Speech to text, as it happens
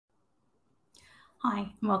Hi,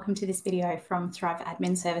 and welcome to this video from Thrive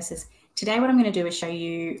Admin Services. Today what I'm going to do is show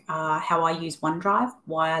you how I use OneDrive,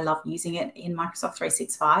 why I love using it in Microsoft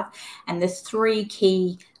 365, and the three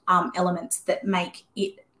key elements that make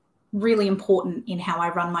it really important in how I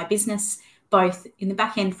run my business, both in the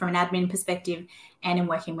back end from an admin perspective and in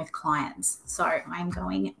working with clients. So I'm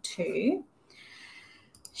going to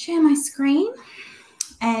share my screen.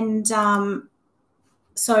 And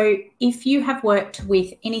so if you have worked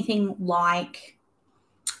with anything like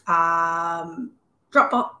Dropbox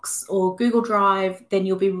or Google Drive, then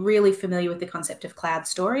you'll be really familiar with the concept of cloud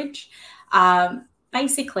storage.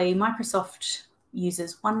 Basically, Microsoft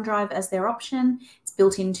uses OneDrive as their option. It's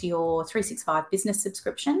built into your 365 business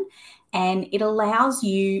subscription, and it allows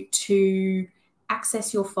you to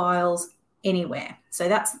access your files anywhere. So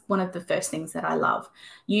that's one of the first things that I love.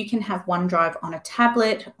 You can have OneDrive on a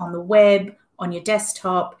tablet, on the web, on your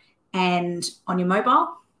desktop, and on your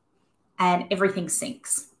mobile, and everything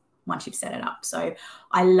syncs once you've set it up. So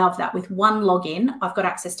I love that. With one login, I've got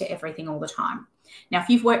access to everything all the time. Now, if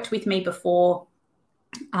you've worked with me before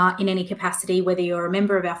in any capacity, whether you're a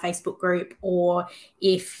member of our Facebook group or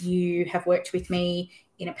if you have worked with me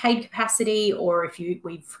in a paid capacity, or if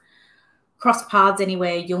we've crossed paths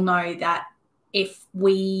anywhere, you'll know that if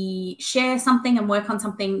we share something and work on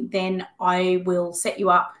something, then I will set you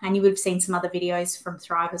up, and you would have seen some other videos from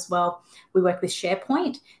Thrive as well. We work with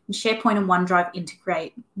SharePoint, and SharePoint and OneDrive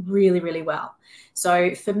integrate really, really well.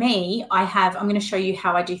 So for me, I'm going to show you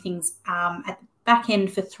how I do things at the back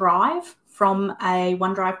end for Thrive from a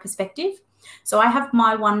OneDrive perspective. So I have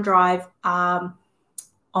my OneDrive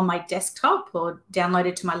on my desktop or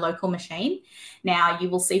downloaded to my local machine. Now you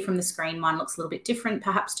will see from the screen, mine looks a little bit different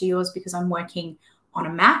perhaps to yours because I'm working on a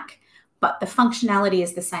Mac, but the functionality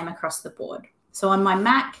is the same across the board. So on my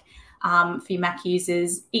Mac, for you Mac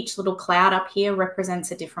users, each little cloud up here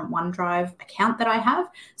represents a different OneDrive account that I have.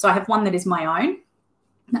 So I have one that is my own.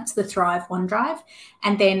 That's the Thrive OneDrive.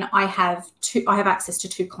 And then I have access to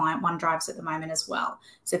two client OneDrives at the moment as well.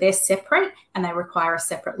 So they're separate and they require a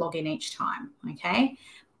separate login each time, okay?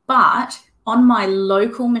 But on my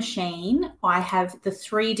local machine, I have the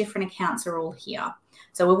three different accounts are all here.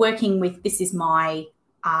 So we're working with, this is my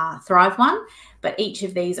Thrive one, but each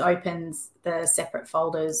of these opens the separate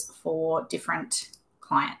folders for different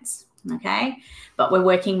clients, okay? But we're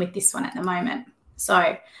working with this one at the moment.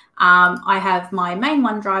 So I have my main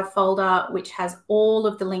OneDrive folder, which has all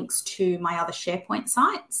of the links to my other SharePoint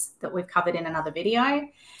sites that we've covered in another video.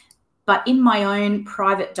 But in my own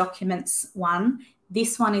private documents one,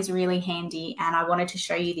 this one is really handy, and I wanted to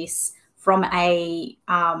show you this from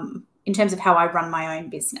in terms of how I run my own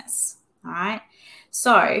business. All right.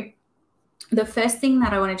 So the first thing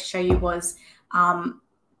that I wanted to show you was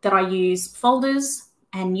that I use folders,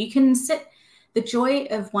 and you can the joy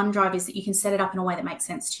of OneDrive is that you can set it up in a way that makes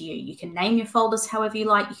sense to you. You can name your folders however you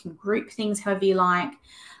like. You can group things however you like.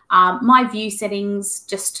 My view settings,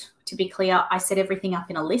 just to be clear, I set everything up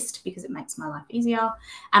in a list because it makes my life easier.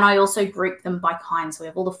 And I also group them by kind. So we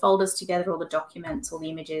have all the folders together, all the documents, all the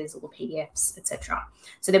images, all the PDFs, etc.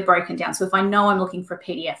 So they're broken down. So if I know I'm looking for a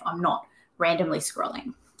PDF, I'm not randomly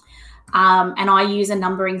scrolling. And I use a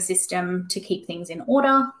numbering system to keep things in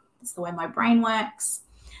order. That's the way my brain works.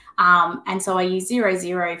 And so I use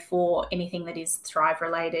 00 for anything that is Thrive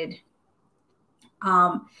related.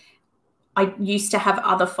 I used to have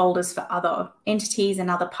other folders for other entities and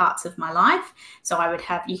other parts of my life. So I would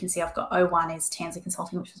have, you can see I've got 01 is Tansley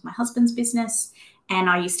Consulting, which was my husband's business. And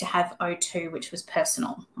I used to have 02, which was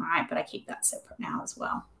personal. All right. But I keep that separate now as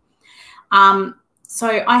well.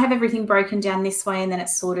 So I have everything broken down this way, and then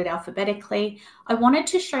it's sorted alphabetically. I wanted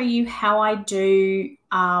to show you how I do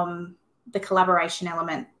the collaboration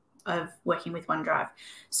element of working with OneDrive.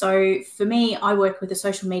 So for me, I work with a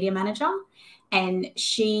social media manager, and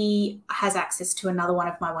she has access to another one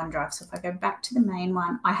of my OneDrive. So if I go back to the main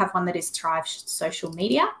one, I have one that is Thrive Social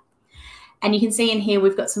Media. And you can see in here,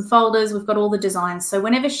 we've got some folders, we've got all the designs. So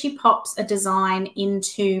whenever she pops a design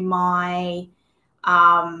into my,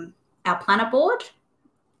 our planner board,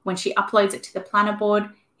 when she uploads it to the planner board,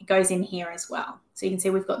 it goes in here as well. So you can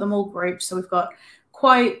see we've got them all grouped. So we've got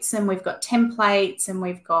quotes, and we've got templates, and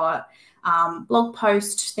we've got blog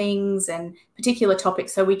post things and particular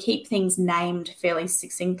topics. So we keep things named fairly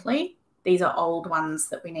succinctly. These are old ones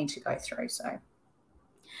that we need to go through. So,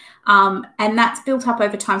 and that's built up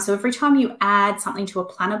over time. So every time you add something to a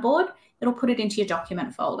planner board, it'll put it into your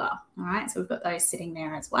document folder. All right. So we've got those sitting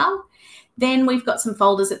there as well. Then we've got some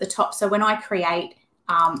folders at the top. So when I create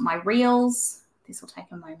my reels, this will take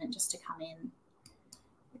a moment just to come in.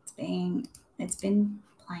 It's been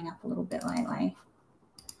playing up a little bit lately.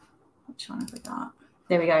 Which one have we got?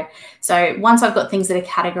 There we go. So once I've got things that are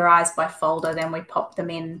categorized by folder, then we pop them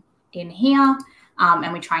in here,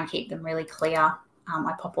 and we try and keep them really clear.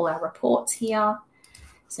 I pop all our reports here.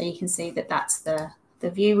 So you can see that that's the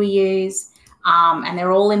view we use, and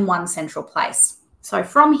they're all in one central place. So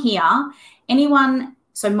from here,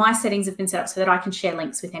 so my settings have been set up so that I can share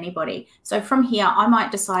links with anybody. So from here, I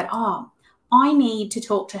might decide, oh, I need to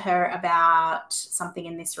talk to her about something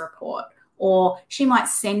in this report. Or she might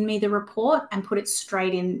send me the report and put it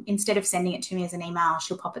straight in. Instead of sending it to me as an email,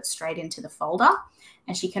 she'll pop it straight into the folder,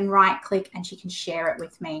 and she can right click and she can share it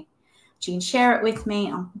with me. She can share it with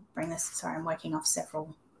me. I'll bring this, sorry, I'm working off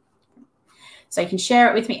several. So you can share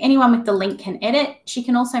it with me. Anyone with the link can edit. She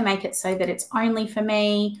can also make it so that it's only for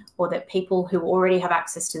me, or that people who already have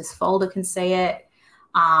access to this folder can see it.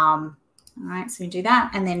 All right, so we do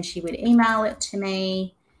that. And then she would email it to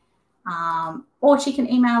me. Or she can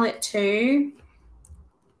email it to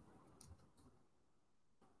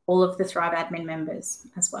all of the Thrive admin members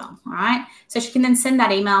as well. All right. So she can then send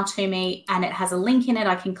that email to me, and it has a link in it.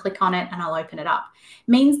 I can click on it and I'll open it up.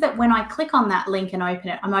 Means that when I click on that link and open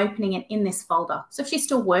it, I'm opening it in this folder. So if she's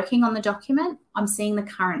still working on the document, I'm seeing the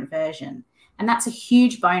current version. And that's a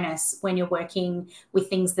huge bonus when you're working with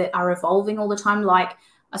things that are evolving all the time, like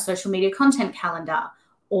a social media content calendar,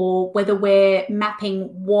 or whether we're mapping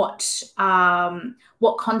what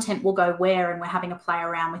content will go where, and we're having a play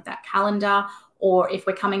around with that calendar, or if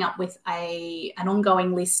we're coming up with an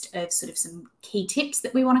ongoing list of sort of some key tips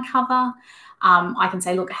that we want to cover. I can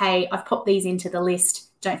say, look, hey, I've popped these into the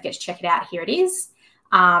list. Don't forget to check it out. Here it is.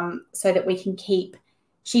 So that we can keep,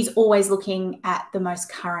 she's always looking at the most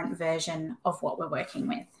current version of what we're working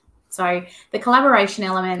with. So the collaboration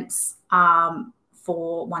elements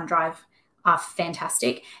for OneDrive are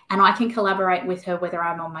fantastic. And I can collaborate with her whether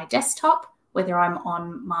I'm on my desktop, whether I'm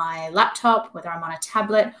on my laptop, whether I'm on a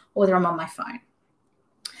tablet, or whether I'm on my phone.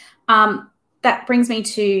 That brings me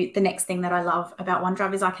to the next thing that I love about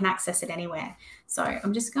OneDrive is I can access it anywhere. So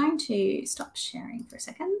I'm just going to stop sharing for a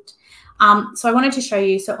second. So I wanted to show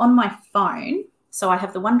you, so on my phone, so I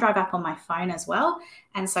have the OneDrive app on my phone as well.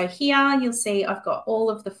 And so here you'll see I've got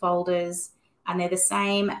all of the folders, and they're the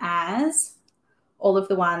same as all of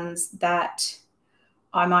the ones that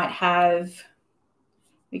I might have. Here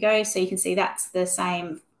we go. So you can see that's the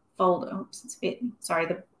same folder. Oops, it's a bit, sorry,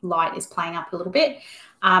 the light is playing up a little bit.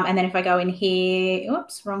 And then if I go in here,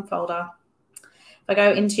 oops, wrong folder. If I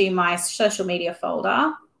go into my social media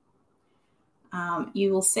folder,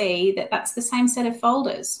 you will see that that's the same set of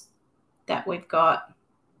folders that we've got.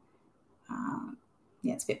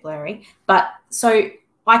 Yeah, it's a bit blurry. But so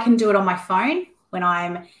I can do it on my phone when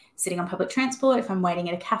I'm sitting on public transport, if I'm waiting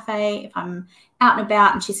at a cafe, if I'm out and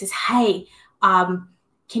about and she says, hey, can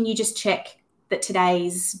you just check that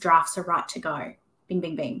today's drafts are right to go? Bing,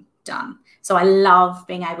 bing, bing, done. So I love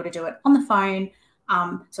being able to do it on the phone,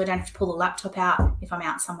 so I don't have to pull the laptop out if I'm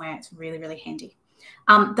out somewhere. It's really, really handy.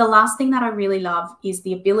 The last thing that I really love is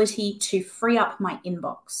the ability to free up my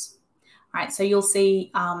inbox. All right, so you'll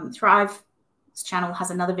see Thrive's channel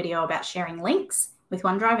has another video about sharing links with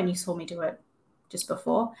OneDrive, and you saw me do it just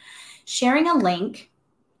before. Sharing a link,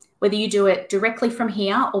 whether you do it directly from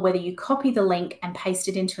here or whether you copy the link and paste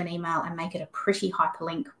it into an email and make it a pretty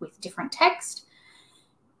hyperlink with different text,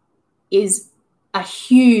 is a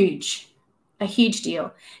huge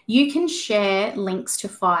deal. You can share links to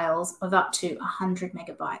files of up to 100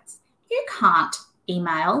 megabytes. You can't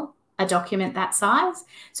email a document that size.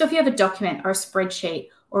 So if you have a document or a spreadsheet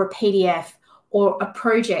or a PDF or a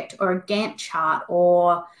project or a Gantt chart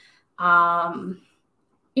or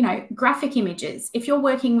graphic images. If you're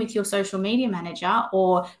working with your social media manager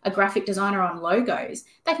or a graphic designer on logos,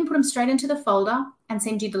 they can put them straight into the folder and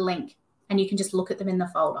send you the link, and you can just look at them in the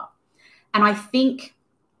folder. And I think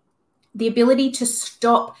the ability to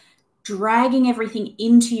stop dragging everything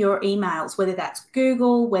into your emails, whether that's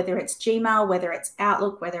Google, whether it's Gmail, whether it's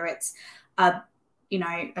Outlook, whether it's a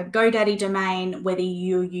GoDaddy domain, whether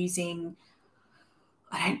you're using,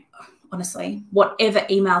 whatever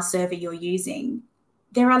email server you're using,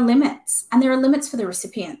 there are limits, and there are limits for the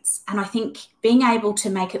recipients. And I think being able to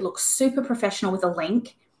make it look super professional with a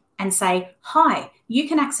link and say, hi, you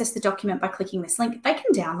can access the document by clicking this link. They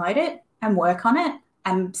can download it and work on it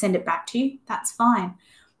and send it back to you. That's fine.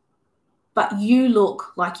 But you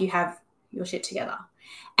look like you have your shit together.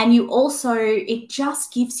 And you also, it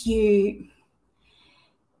gives you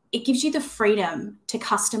the freedom to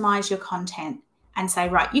customize your content and say,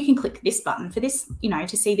 right, you can click this button for this,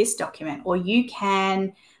 to see this document, or you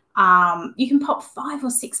can pop 5 or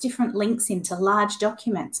 6 different links into large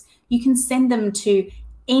documents. You can send them to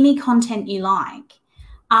any content you like.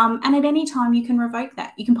 And at any time you can revoke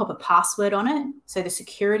that. You can pop a password on it, so the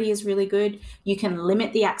security is really good. You can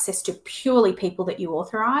limit the access to purely people that you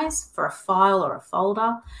authorize for a file or a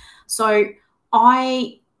folder. So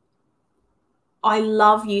I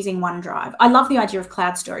love using OneDrive. I love the idea of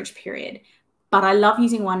cloud storage, period. But I love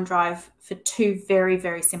using OneDrive for two very,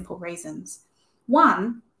 very simple reasons.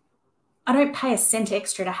 One, I don't pay a cent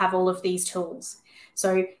extra to have all of these tools.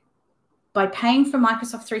 So by paying for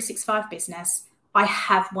Microsoft 365 Business, I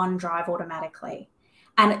have OneDrive automatically.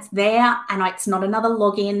 And it's there, and it's not another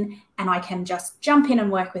login, and I can just jump in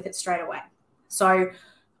and work with it straight away. So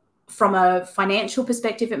from a financial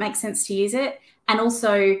perspective, it makes sense to use it. And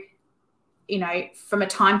also, you know, from a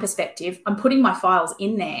time perspective, I'm putting my files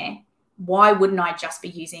in there. Why wouldn't I just be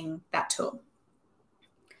using that tool?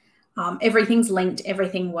 Everything's linked,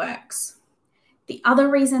 everything works. The other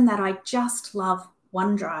reason that I just love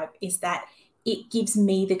OneDrive is that it gives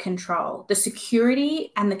me the control, the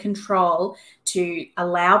security and the control to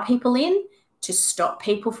allow people in, to stop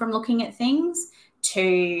people from looking at things,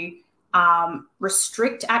 to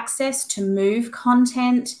restrict access, to move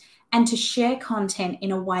content, and to share content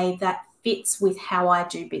in a way that fits with how I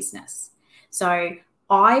do business. So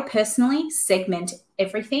I personally segment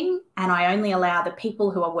everything, and I only allow the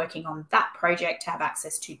people who are working on that project to have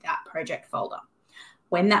access to that project folder.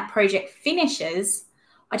 When that project finishes,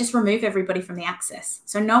 I just remove everybody from the access.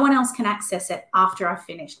 So no one else can access it after I've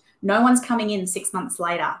finished. No one's coming in 6 months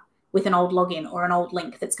later with an old login or an old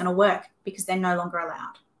link that's going to work, because they're no longer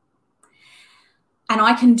allowed. And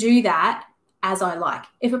I can do that as I like.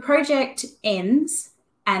 If a project ends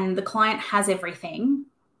and the client has everything,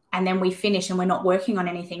 and then we finish and we're not working on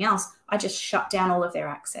anything else, I just shut down all of their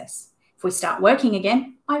access. If we start working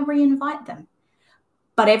again, I re-invite them.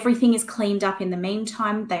 But everything is cleaned up in the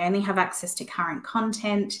meantime. They only have access to current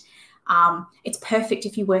content. It's perfect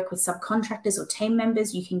if you work with subcontractors or team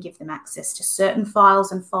members. You can give them access to certain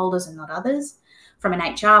files and folders and not others. From an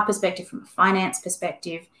HR perspective, from a finance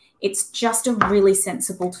perspective, it's just a really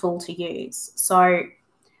sensible tool to use. So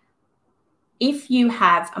if you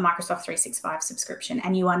have a Microsoft 365 subscription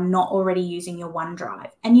and you are not already using your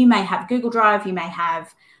OneDrive, and you may have Google Drive, you may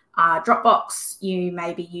have Dropbox, you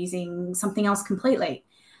may be using something else completely,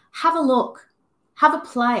 have a look, have a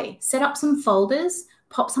play, set up some folders,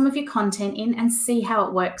 pop some of your content in and see how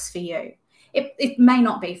it works for you. It may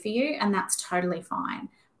not be for you, and that's totally fine.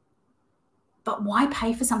 But why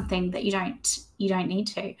pay for something that you don't need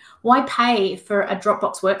to? Why pay for a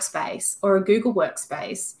Dropbox workspace or a Google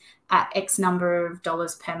workspace at X number of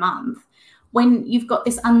dollars per month when you've got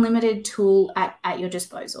this unlimited tool at your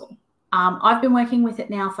disposal? I've been working with it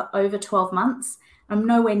now for over 12 months. I'm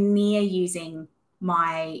nowhere near using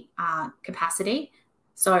my capacity.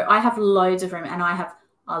 So I have loads of room, and I have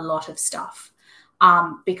a lot of stuff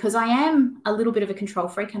because I am a little bit of a control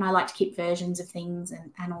freak, and I like to keep versions of things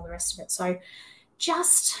and all the rest of it. So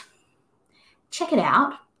just check it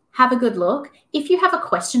out. Have a good look. If you have a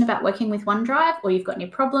question about working with OneDrive, or you've got any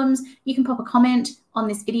problems, you can pop a comment on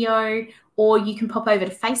this video, or you can pop over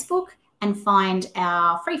to Facebook and find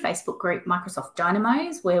our free Facebook group, Microsoft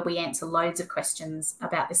Dynamos, where we answer loads of questions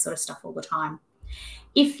about this sort of stuff all the time.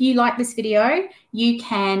 If you like this video, you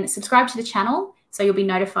can subscribe to the channel so you'll be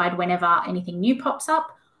notified whenever anything new pops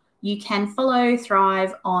up. You can follow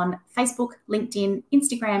Thrive on Facebook, LinkedIn,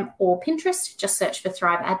 Instagram, or Pinterest. Just search for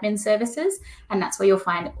Thrive Admin Services, and that's where you'll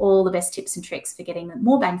find all the best tips and tricks for getting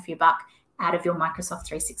more bang for your buck out of your Microsoft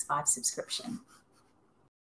 365 subscription.